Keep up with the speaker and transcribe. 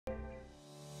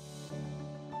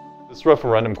This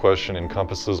referendum question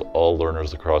encompasses all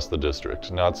learners across the district,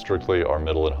 not strictly our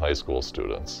middle and high school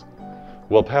students.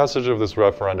 While passage of this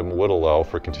referendum would allow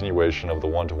for continuation of the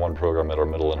one-to-one program at our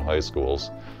middle and high schools,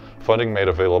 funding made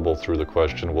available through the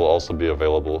question will also be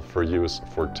available for use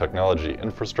for technology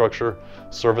infrastructure,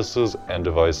 services, and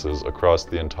devices across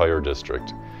the entire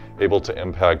district, able to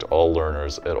impact all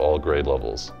learners at all grade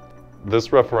levels.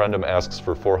 This referendum asks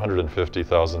for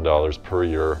 $450,000 per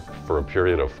year for a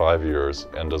period of 5 years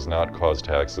and does not cause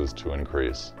taxes to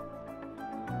increase.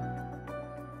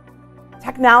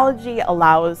 Technology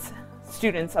allows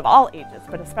students of all ages,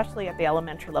 but especially at the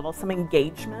elementary level, some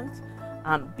engagement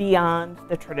beyond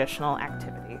the traditional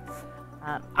activities.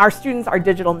 Our students are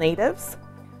digital natives.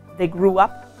 They grew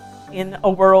up in a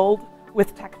world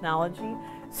with technology,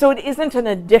 so it isn't an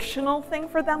additional thing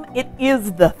for them, it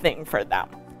is the thing for them.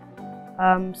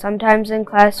 Sometimes in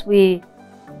class we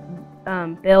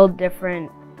build different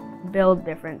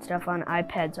stuff on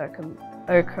iPads or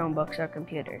Chromebooks or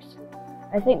computers.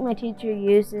 I think my teacher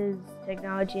uses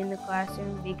technology in the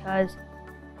classroom because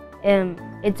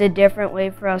it's a different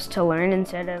way for us to learn.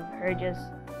 Instead of her just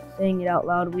saying it out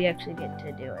loud, we actually get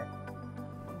to do it.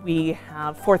 We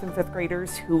have 4th and 5th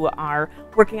graders who are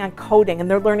working on coding, and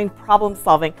they're learning problem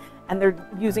solving, and they're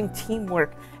using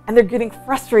teamwork, and they're getting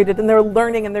frustrated, and they're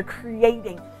learning, and they're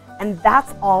creating. And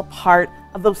that's all part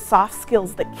of those soft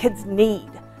skills that kids need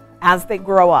as they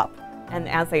grow up and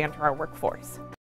as they enter our workforce.